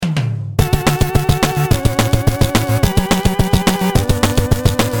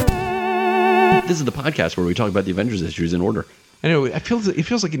This is the podcast where we talk about the Avengers issues in order. I know, it feels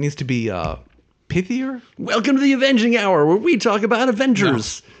like it needs to be pithier. Welcome to the Avenging Hour, where we talk about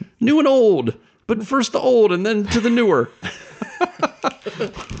Avengers. New and old. But first the old and then to the newer.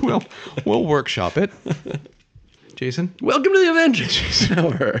 Well, we'll workshop it. Jason? Welcome to the Avengers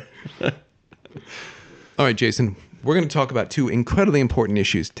Hour. All right, Jason. We're going to talk about two incredibly important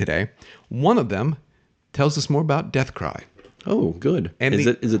issues today. One of them tells us more about Deathcry. Oh, good. And is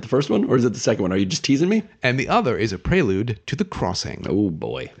it the first one or is it the second one? Are you just teasing me? And the other is a prelude to The Crossing. Oh,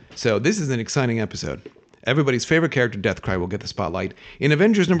 boy. So this is an exciting episode. Everybody's favorite character, Deathcry, will get the spotlight. In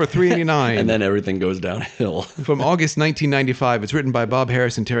Avengers number 389... And then everything goes downhill. From August 1995, it's written by Bob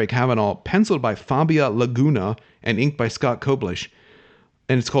Harris and Terry Cavanaugh, penciled by Fabio Laguna, and inked by Scott Koblish.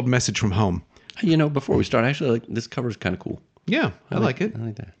 And it's called Message from Home. You know, before we start, actually, this cover's kind of cool. Yeah, I like it. I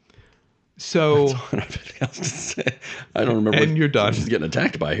like that. So... I don't remember. And you're done. She's getting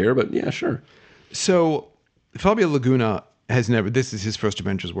attacked by here, but yeah, sure. So, Fabio Laguna has never... This is his first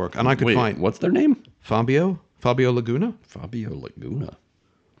Avengers work, and I could find... What's their name? Fabio Laguna? Fabio Laguna.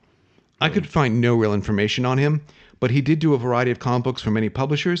 I could find no real information on him, but he did do a variety of comic books for many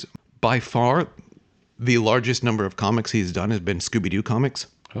publishers. By far, the largest number of comics he's done has been Scooby-Doo comics.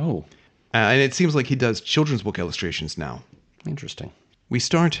 Oh. And it seems like he does children's book illustrations now. Interesting. We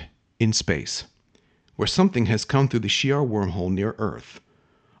start in space, where something has come through the Shi'ar wormhole near Earth.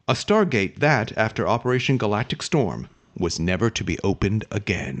 A stargate that, after Operation Galactic Storm, was never to be opened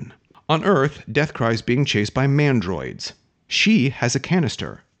again. On Earth, Deathcry is being chased by mandroids. She has a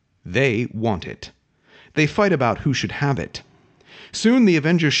canister. They want it. They fight about who should have it. Soon the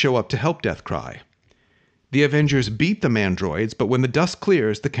Avengers show up to help Deathcry. The Avengers beat the mandroids, but when the dust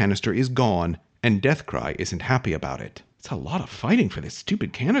clears, the canister is gone, and Deathcry isn't happy about it. It's a lot of fighting for this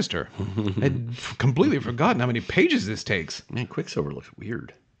stupid canister. I'd completely forgotten how many pages this takes. Man, Quicksilver looks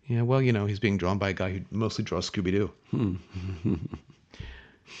weird. Yeah, well, you know, he's being drawn by a guy who mostly draws Scooby-Doo.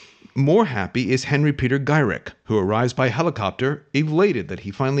 More happy is Henry Peter Gyrick, who arrives by helicopter, elated that he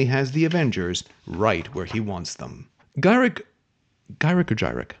finally has the Avengers right where he wants them. Gyrick? I always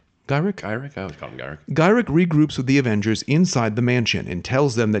call him Gyrick. Gyrick regroups with the Avengers inside the mansion and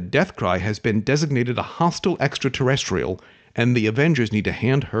tells them that Deathcry has been designated a hostile extraterrestrial and the Avengers need to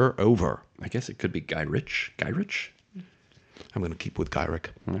hand her over. I guess it could be Gyrich. I'm going to keep with Gyrick.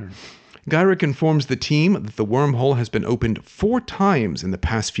 Gyrick informs the team that the wormhole has been opened 4 times in the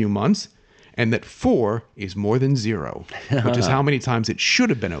past few months, and that 4 is more than 0, which is how many times it should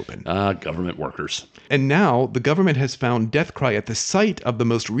have been opened. Government workers. And now the government has found Deathcry at the site of the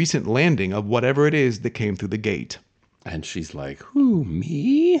most recent landing of whatever it is that came through the gate. And she's like, who,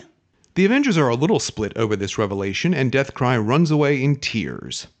 me? The Avengers are a little split over this revelation, and Deathcry runs away in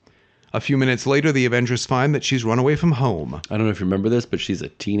tears. A few minutes later, the Avengers find that she's run away from home. I don't know if you remember this, but she's a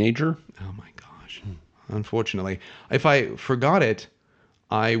teenager. Oh my gosh. Unfortunately. If I forgot it,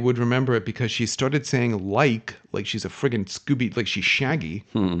 I would remember it because she started saying like she's a friggin' Scooby, like she's Shaggy.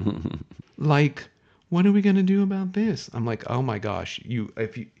 Like, what are we going to do about this? I'm like, oh my gosh,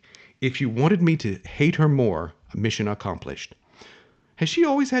 if you wanted me to hate her more, mission accomplished. Has she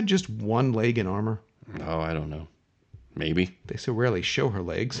always had just one leg in armor? Oh, I don't know. Maybe. They so rarely show her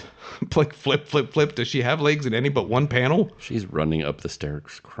legs. Like flip, flip, flip. Does she have legs in any but one panel? She's running up the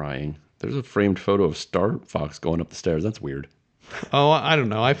stairs crying. There's a framed photo of Star Fox going up the stairs. That's weird. Oh, I don't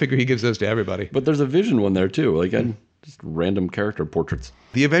know. I figure he gives those to everybody. But there's a Vision one there too. Like just random character portraits.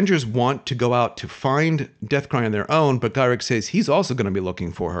 The Avengers want to go out to find Deathcry on their own, but Gyrick says he's also going to be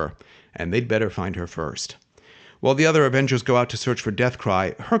looking for her, and they'd better find her first. While the other Avengers go out to search for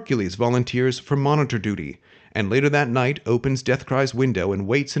Deathcry, Hercules volunteers for monitor duty, and later that night opens Deathcry's window and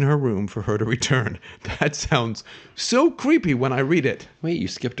waits in her room for her to return. That sounds so creepy when I read it. Wait, you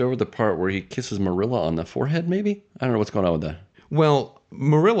skipped over the part where he kisses Marilla on the forehead, maybe? I don't know what's going on with that. Well,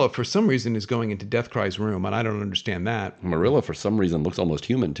 Marilla, for some reason, is going into Deathcry's room, and I don't understand that. Marilla, for some reason, looks almost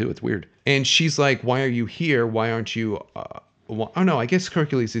human, too. It's weird. And she's like, why are you here? Why aren't you... oh, no, I guess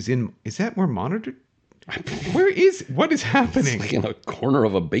Hercules is in... Is that where monitor... What is happening? It's like in a corner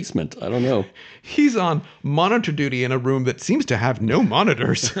of a basement. I don't know. He's on monitor duty in a room that seems to have no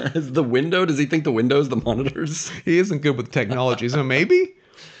monitors. Is the window? Does he think the window's the monitors? He isn't good with technology, so maybe?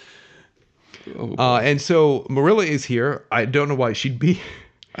 And so Marilla is here. I don't know why she'd be...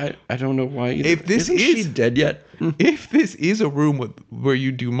 I don't know why either. Isn't she dead yet? If this is a room where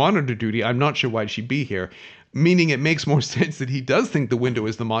you do monitor duty, I'm not sure why she'd be here. Meaning it makes more sense that he does think the window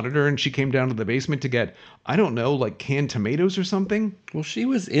is the monitor and she came down to the basement to get, I don't know, like canned tomatoes or something. Well, she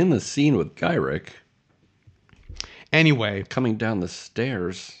was in the scene with Gyrick. Anyway. Coming down the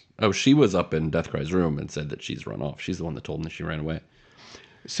stairs. Oh, she was up in Deathcry's room and said that she's run off. She's the one that told him that she ran away.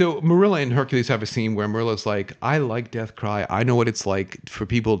 So Marilla and Hercules have a scene where Marilla's like, I like Deathcry. I know what it's like for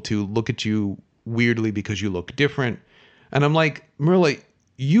people to look at you weirdly because you look different. And I'm like, Marilla,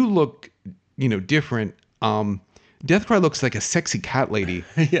 you look, different. Deathcry looks like a sexy cat lady.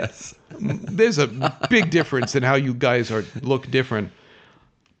 Yes. There's a big difference in how you guys look different.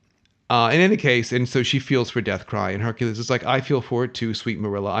 In any case, and so she feels for Deathcry, and Hercules is like, I feel for it too, sweet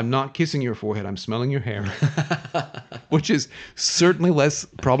Marilla. I'm not kissing your forehead, I'm smelling your hair. Which is certainly less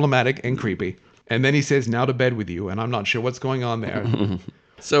problematic and creepy. And then he says, now to bed with you, and I'm not sure what's going on there.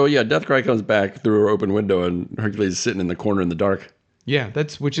 So yeah, Deathcry comes back through her open window, and Hercules is sitting in the corner in the dark. Yeah,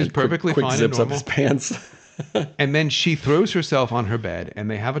 which is perfectly quick fine zips and normal. up his pants. And then she throws herself on her bed, and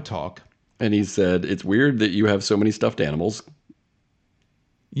they have a talk. And he said, it's weird that you have so many stuffed animals.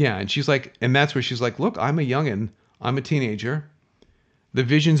 Yeah, and she's like, and that's where she's like, look, I'm a youngin'. I'm a teenager. The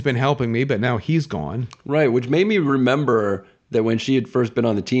Vision's been helping me, but now he's gone. Right, which made me remember that when she had first been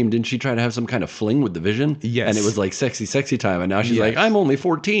on the team, didn't she try to have some kind of fling with the Vision? Yes. And it was like sexy, sexy time. And now she's Yes. like, I'm only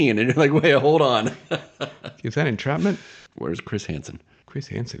 14. And you're like, wait, hold on. Is that entrapment? Where's Chris Hansen? Chris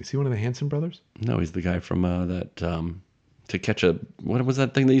Hansen. Is he one of the Hansen brothers? No, he's the guy from to catch a, what was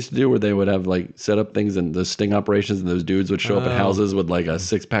that thing they used to do where they would have like set up things and the sting operations and those dudes would show up at houses with like a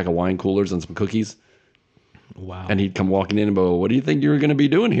 6-pack of wine coolers and some cookies. Wow. And he'd come walking in and go, what do you think you're going to be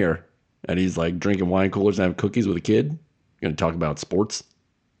doing here? And he's like drinking wine coolers and having cookies with a kid. Going to talk about sports.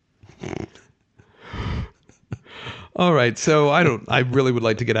 All right. So I really would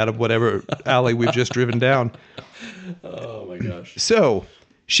like to get out of whatever alley we've just driven down. Oh my gosh. So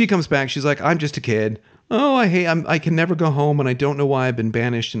she comes back. She's like, I'm just a kid. Oh, I can never go home, and I don't know why I've been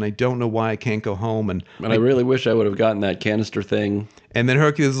banished, and I don't know why I can't go home. And I really wish I would have gotten that canister thing. And then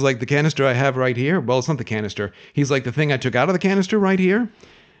Hercules is like, the canister I have right here. Well, it's not the canister. He's like, the thing I took out of the canister right here.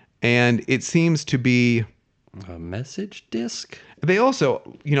 And it seems to be A message disc? They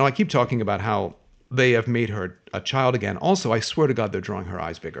also, I keep talking about how they have made her a child again. Also, I swear to God, they're drawing her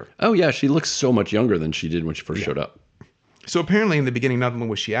eyes bigger. Oh, yeah. She looks so much younger than she did when she first showed up. So apparently in the beginning, not only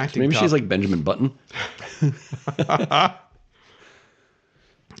was she acting Maybe tough, she's like Benjamin Button.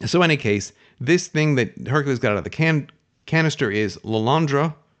 So in any case, this thing that Hercules got out of the canister is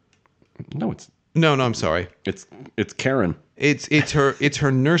Lalandra. No, it's No, I'm sorry. it's Karen. It's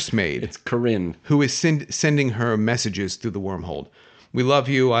her nursemaid. It's Corinne. Who is sending her messages through the wormhole. We love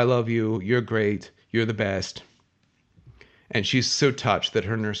you. I love you. You're great. You're the best. And she's so touched that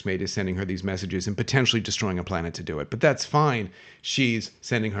her nursemaid is sending her these messages and potentially destroying a planet to do it. But that's fine. She's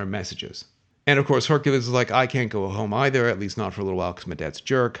sending her messages. And of course, Hercules is like, I can't go home either, at least not for a little while because my dad's a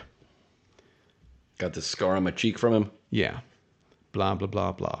jerk. Got this scar on my cheek from him. Yeah. Blah, blah,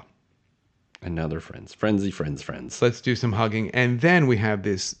 blah, blah. And now they're friends. Friends. Let's do some hugging. And then we have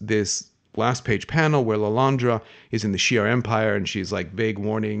this last page panel where Lalandra is in the Shi'ar Empire and she's like vague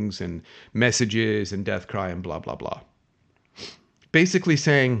warnings and messages and Deathcry and blah, blah, blah. Basically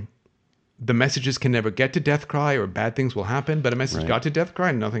saying the messages can never get to Deathcry or bad things will happen, but a message got to Deathcry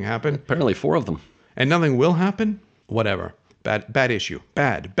and nothing happened. Apparently 4 of them. And nothing will happen? Whatever. Bad issue.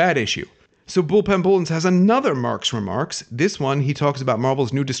 Bad issue. So Bullpen Bullens has another Mark's Remarks. This one, he talks about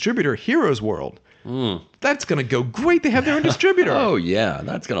Marvel's new distributor, Heroes World. That's going to go great. They have their own distributor. Oh, yeah.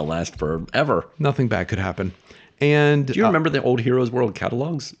 That's going to last forever. Nothing bad could happen. And Do you remember the old Heroes World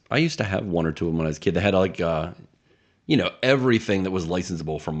catalogs? I used to have 1 or 2 of them when I was a kid. They had like, everything that was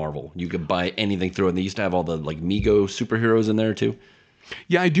licensable from Marvel. You could buy anything through it. And they used to have all the like Mego superheroes in there too.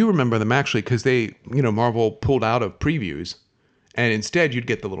 Yeah, I do remember them actually because they, Marvel pulled out of previews. And instead you'd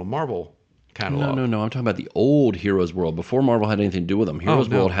get the little Marvel catalog. No. I'm talking about the old Heroes World before Marvel had anything to do with them. Heroes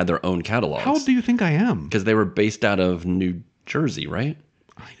World had their own catalogs. How old do you think I am? Because they were based out of New Jersey, right?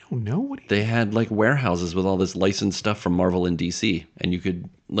 I don't know. They had like warehouses with all this licensed stuff from Marvel and DC. And you could,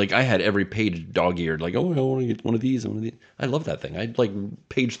 like, I had every page dog-eared. Like, oh, I want to get one of these. I love that thing. I'd like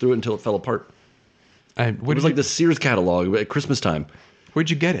page through it until it fell apart. It was like the Sears catalog at Christmas time. Where'd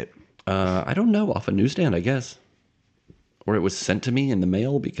you get it? I don't know. Off a newsstand, I guess. Or it was sent to me in the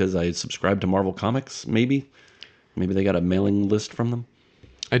mail because I subscribed to Marvel Comics, maybe. Maybe they got a mailing list from them.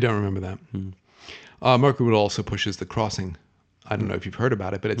 I don't remember that. Mark Wood also pushes The Crossing. I don't know if you've heard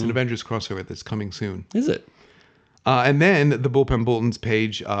about it, but it's an Avengers crossover that's coming soon. Is it? And then the Bullpen Bulletins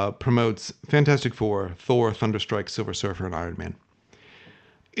page promotes Fantastic Four, Thor, Thunderstrike, Silver Surfer, and Iron Man.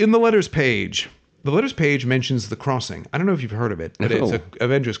 In the letters page mentions The Crossing. I don't know if you've heard of it, but it's an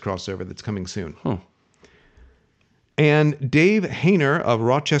Avengers crossover that's coming soon. Huh. And Dave Hayner of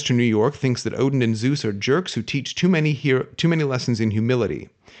Rochester, New York, thinks that Odin and Zeus are jerks who teach too many lessons in humility.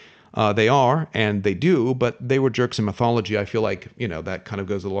 They are, and they do, but they were jerks in mythology. I feel like, that kind of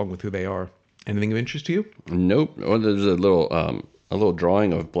goes along with who they are. Anything of interest to you? Nope. Well, there's a little a little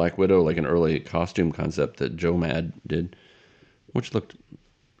drawing of Black Widow, like an early costume concept that Joe Mad did, which looked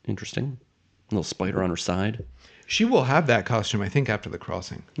interesting. A little spider on her side. She will have that costume, I think, after the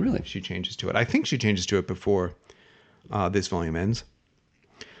crossing. Really? She changes to it. I think she changes to it before this volume ends.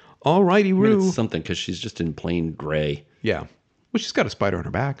 All righty, I mean, Roo. it's something because she's just in plain gray. Yeah. Well, she's got a spider on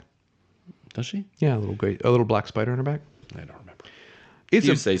her back. Does she? Yeah, a little black spider on her back. I don't remember. It's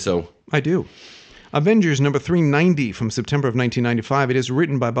You say so. I do. Avengers number 390 from September of 1995. It is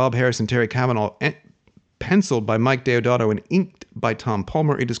written by Bob Harris and Terry Cavanaugh, and penciled by Mike Deodato, and inked by Tom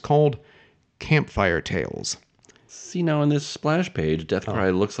Palmer. It is called Campfire Tales. See, now on this splash page,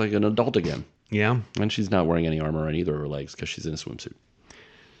 Deathcry looks like an adult again. Yeah. And she's not wearing any armor on either of her legs because she's in a swimsuit.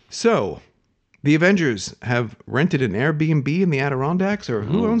 So, the Avengers have rented an Airbnb in the Adirondacks, or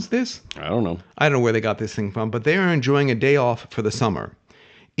who owns this? I don't know. I don't know where they got this thing from, but they are enjoying a day off for the summer.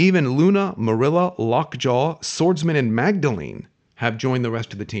 Even Luna, Marilla, Lockjaw, Swordsman, and Magdalene have joined the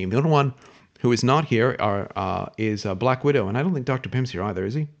rest of the team. The only one who is not here is Black Widow, and I don't think Dr. Pym's here either,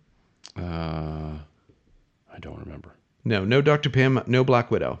 is he? I don't remember. No Dr. Pym, no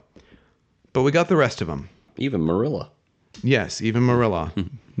Black Widow. But we got the rest of them. Even Marilla. Yes, even Marilla.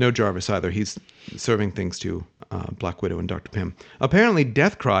 No Jarvis either. He's serving things to Black Widow and Dr. Pym. Apparently,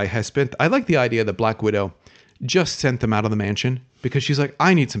 Deathcry has spent... I like the idea that Black Widow just sent them out of the mansion because she's like,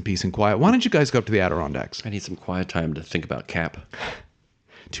 I need some peace and quiet. Why don't you guys go up to the Adirondacks? I need some quiet time to think about Cap.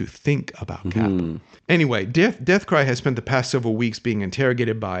 To think about Cap. Anyway, Deathcry has spent the past several weeks being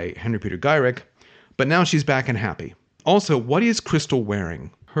interrogated by Henry Peter Gyrick, but now she's back and happy. Also, what is Crystal wearing?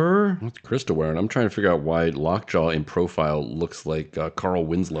 Her... What's Crystal wearing? I'm trying to figure out why Lockjaw in profile looks like Carl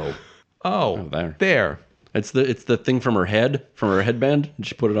Winslow. Oh, there. It's the thing from her head, from her headband. And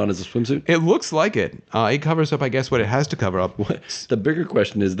she put it on as a swimsuit. It looks like it. It covers up, I guess, what it has to cover up. The bigger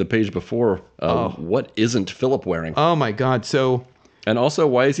question is the page before. What isn't Philip wearing? Oh my God! So, and also,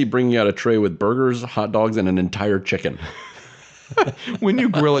 why is he bringing out a tray with burgers, hot dogs, and an entire chicken? When you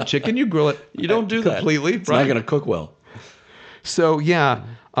grill a chicken, you grill it. You don't do completely. That. It's not going to cook well. So yeah,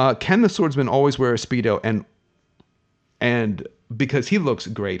 can the swordsman always wear a Speedo? And because he looks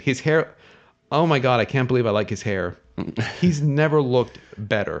great, his hair. Oh my God, I can't believe I like his hair. He's never looked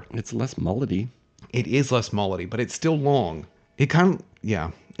better. It's less mullety. It is less mullety, but it's still long. It kind of,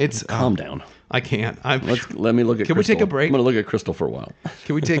 yeah. It's calm down. I can't. Let me look at. Can Crystal. we take a break? I'm going to look at Crystal for a while.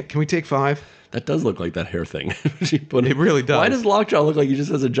 Can we take 5? That does look like that hair thing. It really does. Why does Lockjaw look like he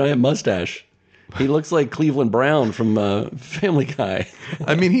just has a giant mustache? He looks like Cleveland Brown from Family Guy.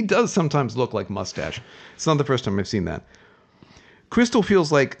 I mean, he does sometimes look like Mustache. It's not the first time I've seen that. Crystal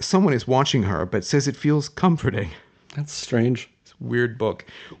feels like someone is watching her, but says it feels comforting. That's strange. It's a weird book.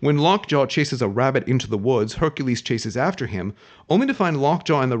 When Lockjaw chases a rabbit into the woods, Hercules chases after him, only to find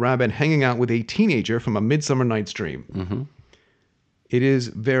Lockjaw and the rabbit hanging out with a teenager from A Midsummer Night's Dream. Mm-hmm. It is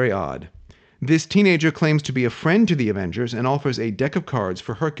very odd. This teenager claims to be a friend to the Avengers and offers a deck of cards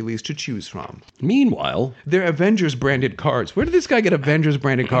for Hercules to choose from. Meanwhile... They're Avengers-branded cards. Where did this guy get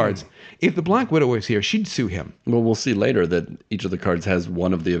Avengers-branded cards? If the Black Widow was here, she'd sue him. Well, we'll see later that each of the cards has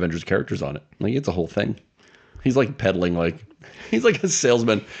one of the Avengers characters on it. Like, it's a whole thing. He's like peddling, like... He's like a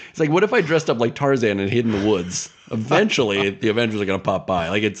salesman. He's like, what if I dressed up like Tarzan and hid in the woods? Eventually, the Avengers are going to pop by.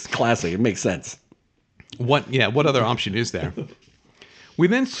 Like, it's classic. It makes sense. What other option is there? We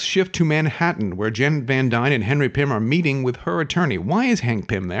then shift to Manhattan, where Janet Van Dyne and Henry Pym are meeting with her attorney. Why is Hank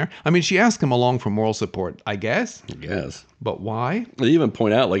Pym there? I mean, she asked him along for moral support, I guess. But why? They even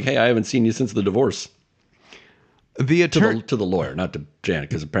point out, like, hey, I haven't seen you since the divorce. The attorney... To the lawyer, not to Janet,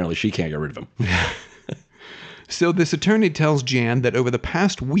 because apparently she can't get rid of him. So this attorney tells Jan that over the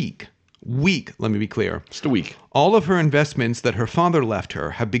past week, let me be clear. Just a week. All of her investments that her father left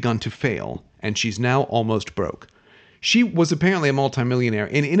her have begun to fail, and she's now almost broke. She was apparently a multimillionaire,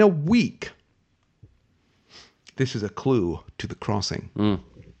 and in a week, this is a clue to the crossing.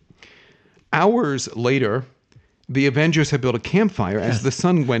 Hours later, the Avengers have built a campfire as the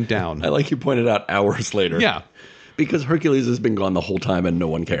sun went down. I like you pointed out hours later. Yeah. Because Hercules has been gone the whole time and no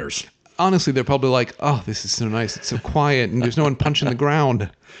one cares. Honestly, they're probably like, oh, this is so nice. It's so quiet, and there's no one punching the ground.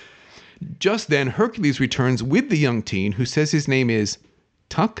 Just then, Hercules returns with the young teen, who says his name is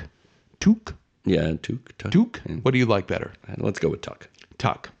Tuck? Yeah, Tuck. Tuck? What do you like better? Let's go with Tuck.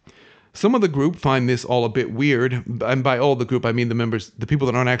 Tuck. Some of the group find this all a bit weird, and by all the group, I mean the people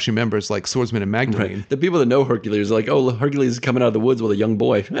that aren't actually members, like Swordsman and Magdalene. Right. The people that know Hercules are like, oh, Hercules is coming out of the woods with a young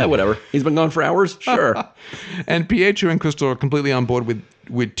boy. Whatever. He's been gone for hours? Sure. And Pietro and Crystal are completely on board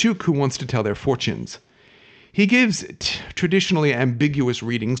with Tuck, who wants to tell their fortunes. He gives traditionally ambiguous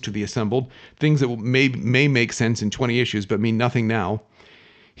readings to the assembled, things that may make sense in 20 issues, but mean nothing now.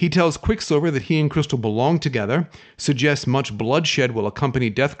 He tells Quicksilver that he and Crystal belong together, suggests much bloodshed will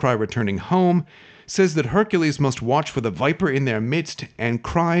accompany Deathcry returning home, says that Hercules must watch for the Viper in their midst, and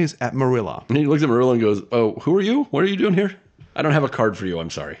cries at Marilla. And he looks at Marilla and goes, "Oh, who are you? What are you doing here? I don't have a card for you. I'm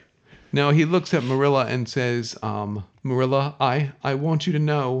sorry." Now he looks at Marilla and says, Marilla, I want you to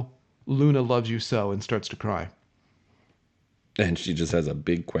know Luna loves you so, and starts to cry. And she just has a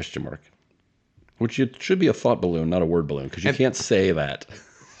big question mark, which it should be a thought balloon, not a word balloon, because you can't say that.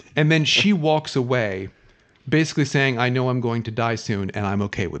 And then she walks away, basically saying, I know I'm going to die soon, and I'm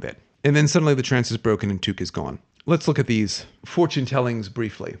okay with it. And then suddenly the trance is broken and Took is gone. Let's look at these fortune tellings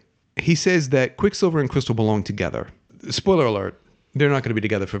briefly. He says that Quicksilver and Crystal belong together. Spoiler alert, they're not going to be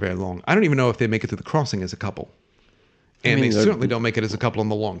together for very long. I don't even know if they make it to the crossing as a couple. And they certainly don't make it as a couple in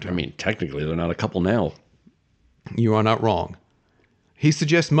the long term. I mean, technically, they're not a couple now. You are not wrong. He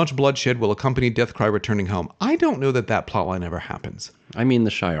suggests much bloodshed will accompany Deathcry returning home. I don't know that plotline ever happens. I mean,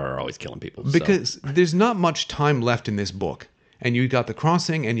 the Shire are always killing people. Because there's not much time left in this book. And you've got the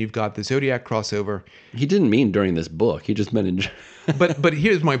crossing and you've got the Zodiac crossover. He didn't mean during this book. He just meant in... but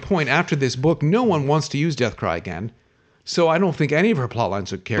here's my point. After this book, no one wants to use Deathcry again. So I don't think any of her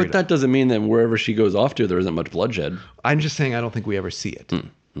plotlines are carried But that doesn't mean that wherever she goes off to, there isn't much bloodshed. I'm just saying I don't think we ever see it.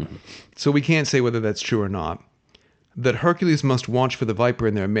 Mm-hmm. So we can't say whether that's true or not. That Hercules must watch for the Viper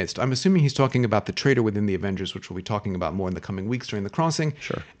in their midst. I'm assuming he's talking about the traitor within the Avengers, which we'll be talking about more in the coming weeks during the crossing.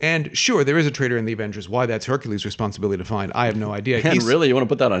 Sure. And sure, there is a traitor in the Avengers. Why that's Hercules' responsibility to find, I have no idea. And really? You want to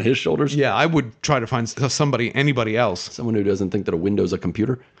put that on his shoulders? Yeah, I would try to find anybody else. Someone who doesn't think that a window's a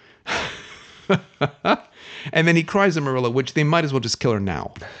computer? And then he cries at Marilla, which they might as well just kill her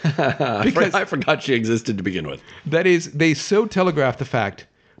now. Because I forgot she existed to begin with. That is, they so telegraph the fact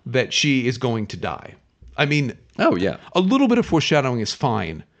that she is going to die. I mean, oh yeah, a little bit of foreshadowing is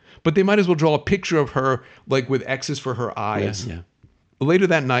fine, but they might as well draw a picture of her, like with X's for her eyes. Yeah. Later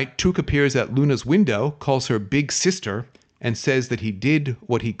that night, Took appears at Luna's window, calls her big sister, and says that he did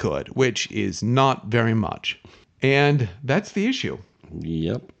what he could, which is not very much. And that's the issue.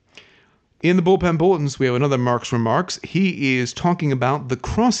 Yep. In the Bullpen Bulletins, we have another Mark's Remarks. He is talking about The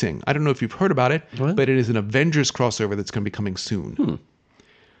Crossing. I don't know if you've heard about it, but it is an Avengers crossover that's going to be coming soon.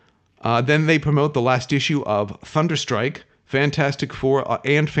 Then they promote the last issue of Thunderstrike, Fantastic Four,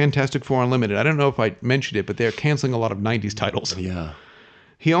 and Fantastic Four Unlimited. I don't know if I mentioned it, but they're canceling a lot of 90s titles. Yeah.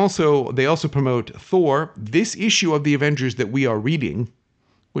 They also promote Thor, this issue of the Avengers that we are reading,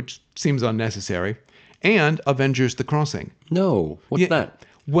 which seems unnecessary, and Avengers: The Crossing. No. What's that?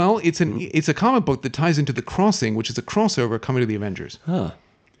 Well, it's a comic book that ties into The Crossing, which is a crossover coming to the Avengers. Huh.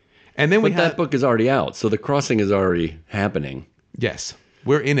 And then but that book is already out, so The Crossing is already happening. Yes.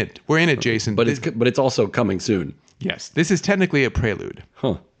 We're in it. We're in it, Jason. But it's also coming soon. Yes. This is technically a prelude.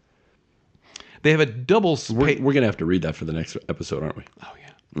 Huh. They have a double... We're going to have to read that for the next episode, aren't we? Oh,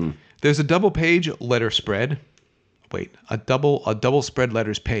 yeah. There's a double-page letter spread. Wait, a double spread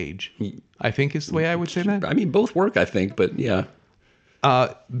letters page, I think is the way I would say that. I mean, both work, I think, but yeah.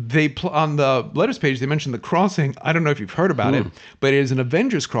 On the letters page, they mentioned The Crossing. I don't know if you've heard about it, but it is an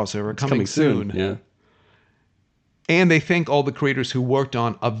Avengers crossover coming soon. Yeah. And they thank all the creators who worked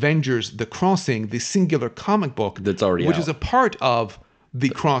on Avengers: The Crossing, the singular comic book that's already which out. is a part of the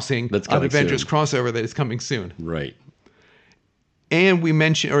Crossing, that's of Avengers crossover that is coming soon. Right. And they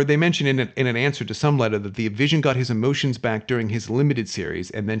mention in an answer to some letter that the Vision got his emotions back during his limited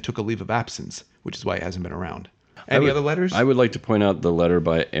series and then took a leave of absence, which is why it hasn't been around. Any other letters? I would like to point out the letter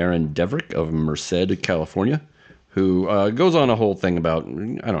by Aaron Devrick of Merced, California, who goes on a whole thing about,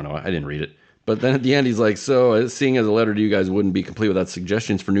 I don't know, I didn't read it. But then at the end, he's like, so seeing as a letter to you guys wouldn't be complete without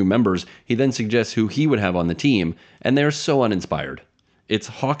suggestions for new members, he then suggests who he would have on the team, and they're so uninspired. It's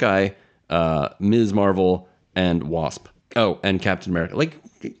Hawkeye, Ms. Marvel, and Wasp. Oh, and Captain America. Like,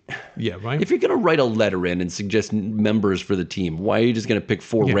 yeah, right. If you're going to write a letter in and suggest members for the team, why are you just going to pick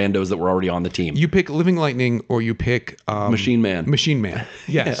four randos that were already on the team? You pick Living Lightning or you pick... Machine Man. Machine Man,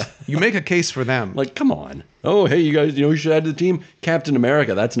 yes. Yeah. You make a case for them. Like, come on. Oh, hey, you guys, who should add to the team? Captain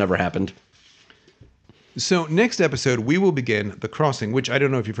America. That's never happened. So next episode, we will begin The Crossing, which I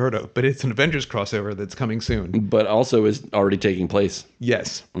don't know if you've heard of, but it's an Avengers crossover that's coming soon. But also is already taking place.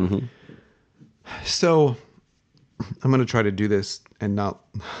 Yes. Mm-hmm. So I'm going to try to do this and not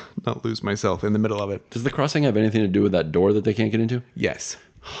lose myself in the middle of it. Does The Crossing have anything to do with that door that they can't get into? Yes.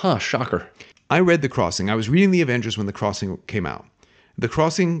 Huh, shocker. I read The Crossing. I was reading The Avengers when The Crossing came out. The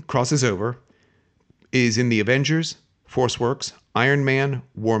Crossing crosses over, is in The Avengers, Force Works, Iron Man,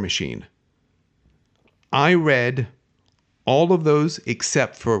 War Machine. I read all of those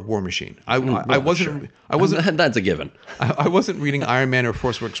except for War Machine. I wasn't. That's a given. I wasn't reading Iron Man or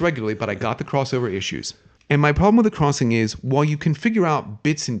Force Works regularly, but I got the crossover issues. And my problem with The Crossing is, while you can figure out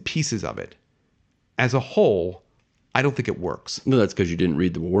bits and pieces of it, as a whole, I don't think it works. No, that's because you didn't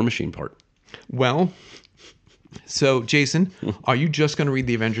read the War Machine part. Well, so Jason, are you just going to read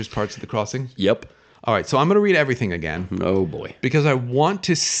the Avengers parts of The Crossing? Yep. All right, so I'm going to read everything again. Oh, boy. Because I want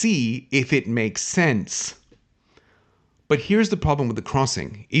to see if it makes sense. But here's the problem with The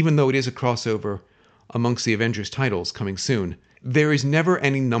Crossing. Even though it is a crossover amongst the Avengers titles coming soon, there is never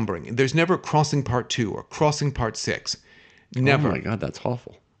any numbering. There's never Crossing Part 2 or Crossing Part 6. Never. Oh, my God, that's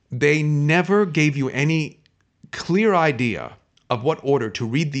awful. They never gave you any clear idea of what order to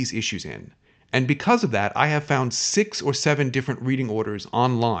read these issues in. And because of that, I have found 6 or 7 different reading orders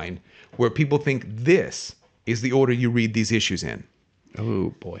online where people think this is the order you read these issues in. Oh,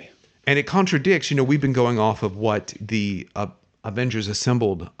 boy. And it contradicts, we've been going off of what the Avengers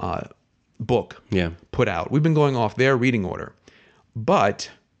Assembled book put out. We've been going off their reading order. But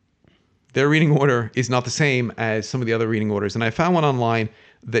their reading order is not the same as some of the other reading orders. And I found one online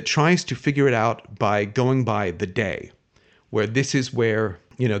that tries to figure it out by going by the day, where this is where,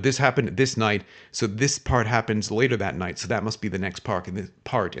 this happened this night, so this part happens later that night, so that must be the next part, and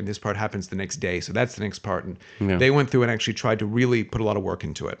this part happens the next day, so that's the next part. And they went through and actually tried to really put a lot of work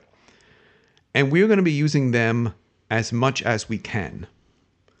into it. And we're going to be using them as much as we can.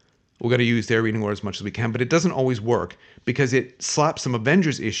 We're going to use their reading order as much as we can, but it doesn't always work because it slaps some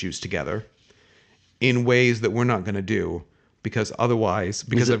Avengers issues together in ways that we're not going to do. Because otherwise,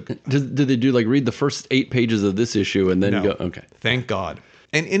 do they do like read the first 8 pages of this issue and then go, okay. Thank God.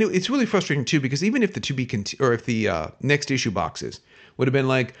 And it's really frustrating too, because even if the next issue boxes would have been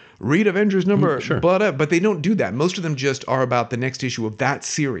like, read Avengers number, sure. but they don't do that. Most of them just are about the next issue of that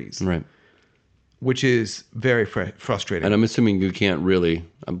series. Right. Which is very frustrating. And I'm assuming you can't really,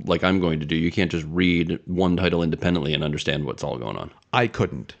 like I'm going to do, you can't just read one title independently and understand what's all going on. I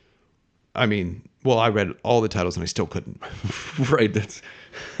couldn't. I mean, well, I read all the titles and I still couldn't. Right. That's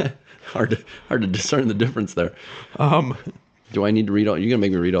hard to discern the difference there. Do I need to read all? You're going to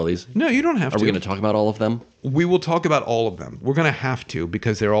make me read all these? No, you don't have to. Are we going to talk about all of them? We will talk about all of them. We're going to have to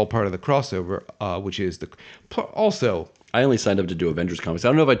because they're all part of the crossover, which is also... I only signed up to do Avengers comics. I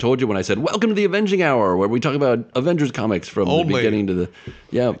don't know if I told you when I said, welcome to the Avenging Hour, where we talk about Avengers comics from the beginning to the...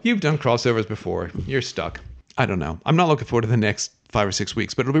 Yeah. You've done crossovers before. You're stuck. I don't know. I'm not looking forward to the next 5 or 6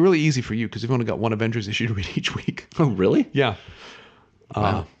 weeks, but it'll be really easy for you because you've only got one Avengers issue to read each week. Oh, really? Yeah.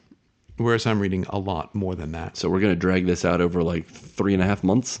 Wow. Whereas I'm reading a lot more than that. So we're going to drag this out over like 3.5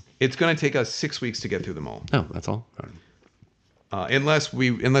 months? It's going to take us 6 weeks to get through them all. Oh, that's all? All right. Unless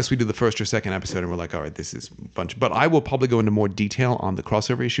we do the first or second episode and we're like, all right, this is a bunch. But I will probably go into more detail on the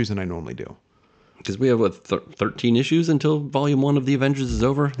crossover issues than I normally do. Because we have, 13 issues until Volume 1 of the Avengers is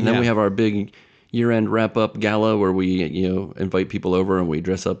over? And then we have our big year-end wrap-up gala where we, invite people over and we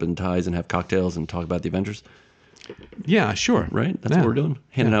dress up in ties and have cocktails and talk about the Avengers. Yeah, sure. Right? That's what we're doing?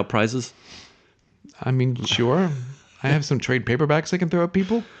 Handing out prizes? I mean, sure. I have some trade paperbacks I can throw at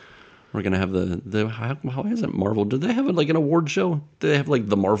people. We're going to have the how isn't Marvel? Do they have like an award show? Do they have like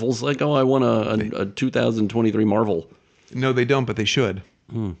the Marvels? Like, oh, I won a 2023 Marvel. No, they don't, but they should.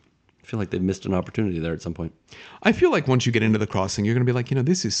 I feel like they've missed an opportunity there at some point. I feel like once you get into the crossing, you're going to be like,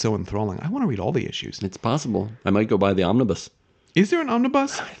 this is so enthralling. I want to read all the issues. It's possible. I might go buy the omnibus. Is there an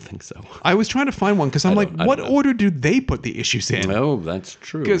omnibus? I think so. I was trying to find one because I'm like, what order do they put the issues in? No, that's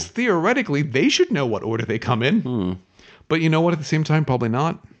true. Because theoretically, they should know what order they come in. But you know what? At the same time, probably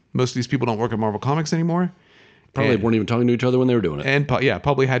not. Most of these people don't work at Marvel Comics anymore. Probably weren't even talking to each other when they were doing it. And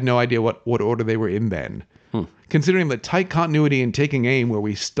probably had no idea what order they were in then. Considering the tight continuity in Taking Aim, where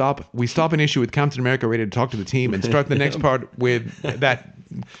we stop an issue with Captain America ready to talk to the team and start the next part with that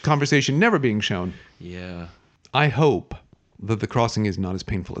conversation never being shown. Yeah. I hope that the crossing is not as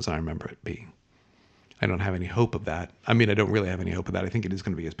painful as I remember it being. I don't have any hope of that. I mean, I don't really have any hope of that. I think it is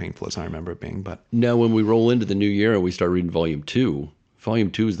going to be as painful as I remember it being. But now, when we roll into the new year and we start reading Volume 2,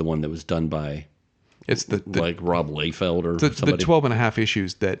 Volume 2 is the one that was done by... It's like Rob Liefeld or somebody. The 12 and a half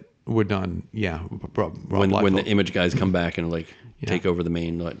issues that were done, Rob when the Image guys come back and take over the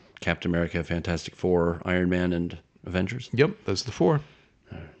main, like Captain America, Fantastic Four, Iron Man, and Avengers. Yep, those are the 4.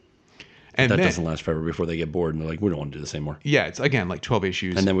 And that doesn't last forever before they get bored and they're like, we don't want to do this anymore. Yeah, it's again like 12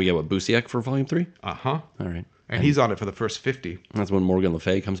 issues. And then we get Busiek for Volume 3? Uh-huh. All right. And he's on it for the first 50. That's when Morgan Le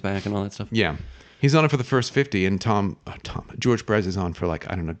Fay comes back and all that stuff? Yeah. He's on it for the first 50, and George Perez is on for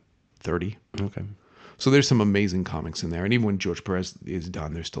 30. Okay. So there's some amazing comics in there. And even when George Perez is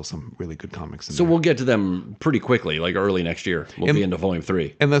done, there's still some really good comics in there. So we'll get to them pretty quickly, like early next year. We'll be into Volume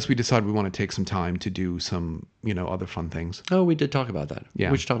 3. Unless we decide we want to take some time to do some, other fun things. Oh, we did talk about that. Yeah.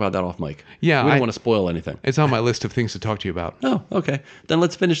 We should talk about that off mic. Yeah. We don't want to spoil anything. It's on my list of things to talk to you about. Oh, okay. Then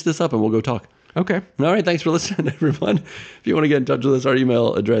let's finish this up and we'll go talk. Okay. All right, thanks for listening, everyone. If you want to get in touch with us, our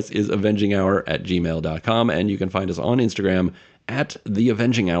email address is avenginghour@gmail.com, and you can find us on Instagram at The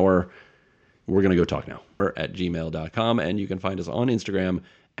Avenging Hour. We're going to go talk now. At gmail.com, and you can find us on Instagram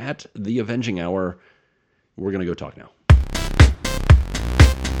at The Avenging Hour. We're going to go talk now.